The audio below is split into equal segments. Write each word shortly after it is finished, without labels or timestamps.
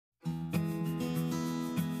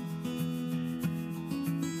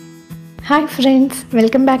Hi friends,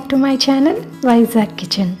 welcome back to my channel Vizag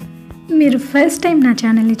kitchen. మీరు first time నా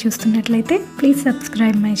ఛానల్ని చూస్తున్నట్లయితే ప్లీజ్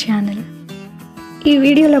సబ్స్క్రైబ్ మై ఛానల్. ఈ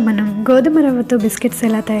వీడియోలో మనం గోధుమ రవ్వతో బిస్కెట్స్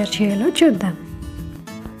ఎలా తయారు చేయాలో చూద్దాం.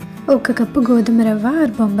 1 కప్పు గోధుమ రవ్వ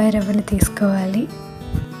ఆర్ బొంబాయి రవ్వని తీసుకోవాలి.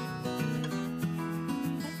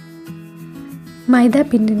 మైదా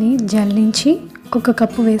పిండిని జల్లించి 1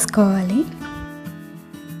 కప్పు వేసుకోవాలి.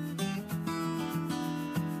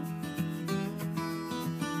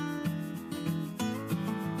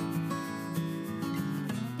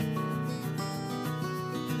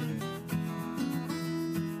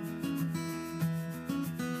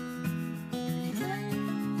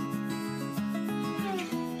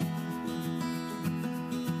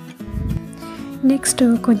 నెక్స్ట్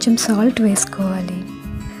కొంచెం సాల్ట్ వేసుకోవాలి.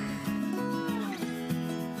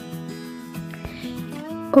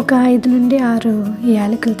 ఒక 5 నుండి 6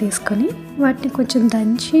 యాలకులు తీసుకొని వాటిని కొంచెం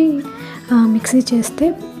దంచి మిక్సీ చేస్తే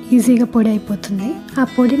ఈజీగా పొడి అయిపోతుంది. ఆ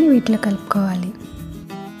పొడిని వీటిలో కలుపుకోవాలి.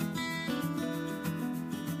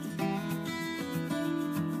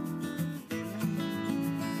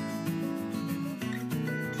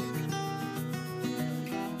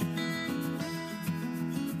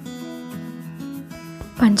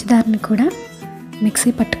 పంచదారని కూడా మిక్సీ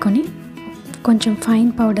పట్టుకొని కొంచెం ఫైన్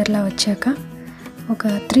పౌడర్లా వచ్చాక ఒక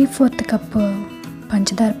 3/4 కప్పు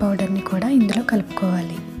పంచదార పౌడర్ని కూడా ఇందులో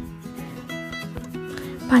కలుపుకోవాలి.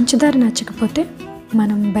 పంచదార నచ్చకపోతే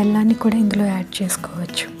మనం బెల్లాన్ని కూడా ఇందులో యాడ్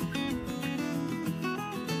చేసుకోవచ్చు.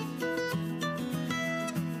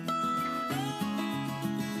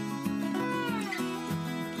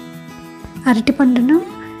 అరటిపండును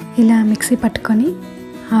ఇలా మిక్సీ పట్టుకొని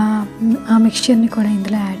ఆ మిక్స్చర్ని కూడా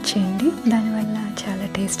ఇందులో యాడ్ చేయండి. దానివల్ల చాలా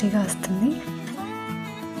టేస్టీగా వస్తుంది.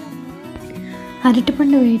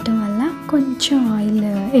 అరటిపండు వేయటం వల్ల కొంచెం ఆయిల్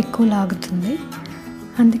ఎక్కువ లాగుతుంది.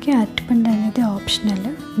 అందుకే అరటిపండు అనేది ఆప్షనల్.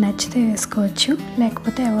 నచ్చితే వేసుకోవచ్చు,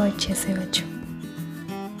 లేకపోతే అవాయిడ్ చేసేయచ్చు.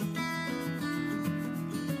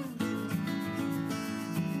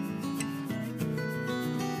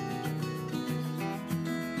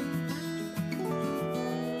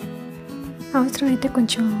 అవసరమైతే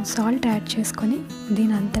కొంచెం సాల్ట్ యాడ్ చేసుకొని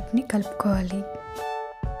దీని అంతటిని కలుపుకోవాలి.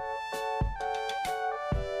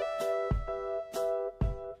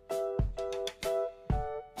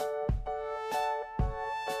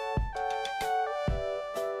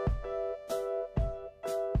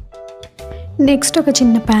 నెక్స్ట్ ఒక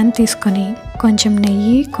చిన్న ప్యాన్ తీసుకొని కొంచెం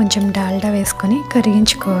నెయ్యి, కొంచెం డాల్డా వేసుకొని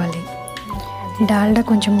కరిగించుకోవాలి. డాల్డా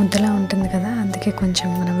కొంచెం ముద్దలా ఉంటుంది కదా, అందుకే కొంచెం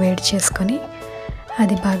మనం వేడి చేసుకొని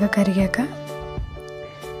అది బాగా కరిగాక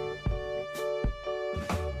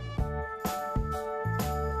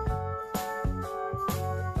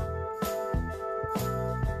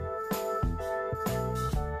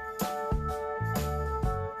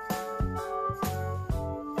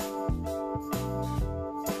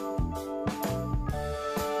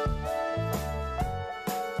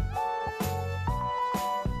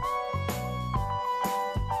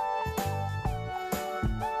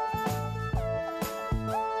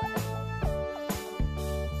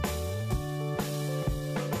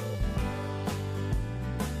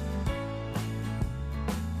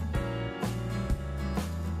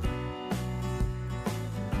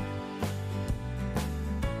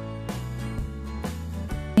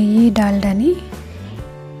నెయ్యి డాల్డాని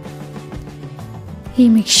ఈ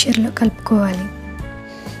మిక్చర్లో కలుపుకోవాలి.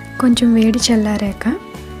 కొంచెం వేడి చల్లారాక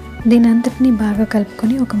దీని అంతటిని బాగా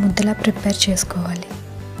కలుపుకొని ఒక ముద్దలా ప్రిపేర్ చేసుకోవాలి.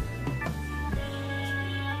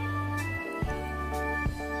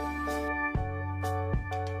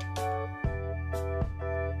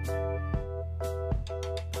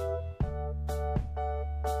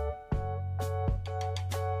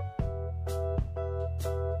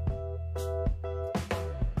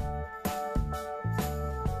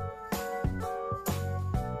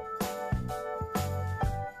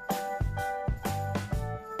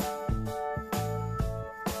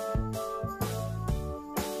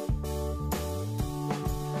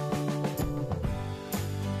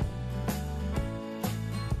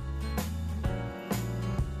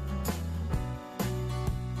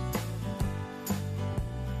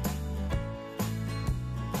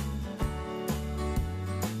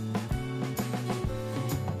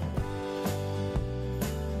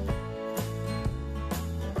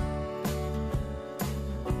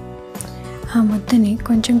 ఆ ముద్దని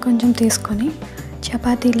కొంచెం కొంచెం తీసుకొని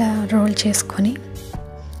చపాతీలా రోల్ చేసుకొని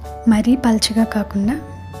మరీ పల్చగా కాకుండా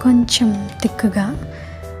కొంచెం థిక్గా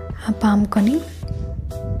పాముకొని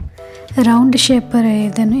రౌండ్ షేప్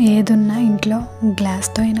ఏదైనా ఇంట్లో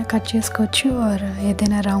గ్లాస్తో అయినా కట్ చేసుకోవచ్చు. ఆర్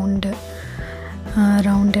ఏదైనా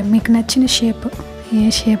రౌండ్ మీకు నచ్చిన షేప్ ఏ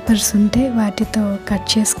షేపర్స్ ఉంటే వాటితో కట్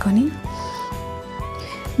చేసుకొని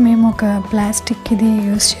మేము ఒక ప్లాస్టిక్ ఇది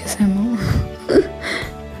యూస్ చేసాము.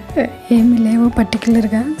 ఏమీ లేవు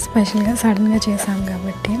పర్టికులర్గా, స్పెషల్గా సడన్గా చేసాం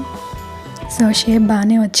కాబట్టి. సో షేప్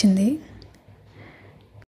బాగానే వచ్చింది.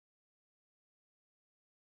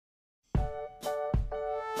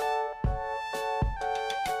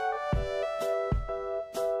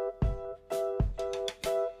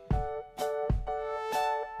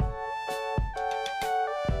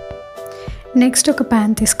 నెక్స్ట్ ఒక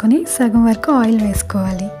ప్యాన్ తీసుకొని సగం వరకు ఆయిల్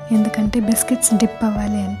వేసుకోవాలి. ఎందుకంటే బిస్కెట్స్ డిప్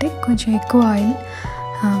అవ్వాలి అంటే కొంచెం ఎక్కువ ఆయిల్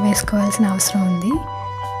వేసుకోవాల్సిన అవసరం ఉంది.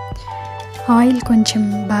 ఆయిల్ కొంచెం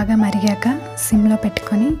బాగా మరిగాక సిమ్లో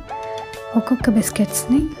పెట్టుకొని ఒక్కొక్క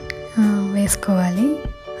బిస్కెట్స్ని వేసుకోవాలి.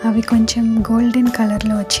 అవి కొంచెం గోల్డెన్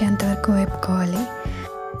కలర్లో వచ్చేంతవరకు వేపుకోవాలి.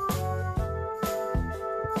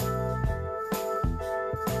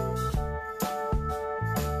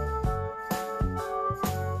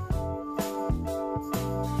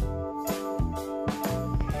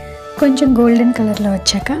 కొంచెం గోల్డెన్ కలర్లో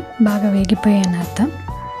వచ్చాక బాగా వేగిపోయాయని అర్థం.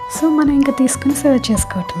 సో మనం ఇంకా తీసుకుని సర్వ్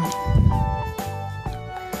చేసుకోవటమే.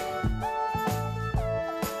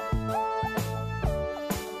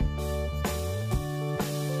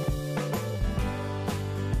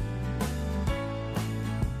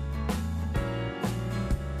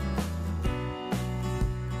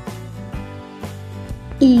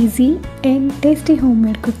 Easy and tasty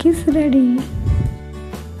homemade cookies ready.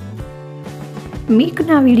 మీకు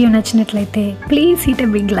నా వీడియో నచ్చినట్లయితే please hit a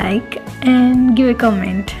big like and give a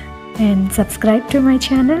comment and subscribe to my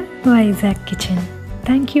channel Vizag kitchen.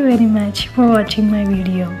 Thank you very much for watching my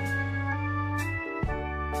video.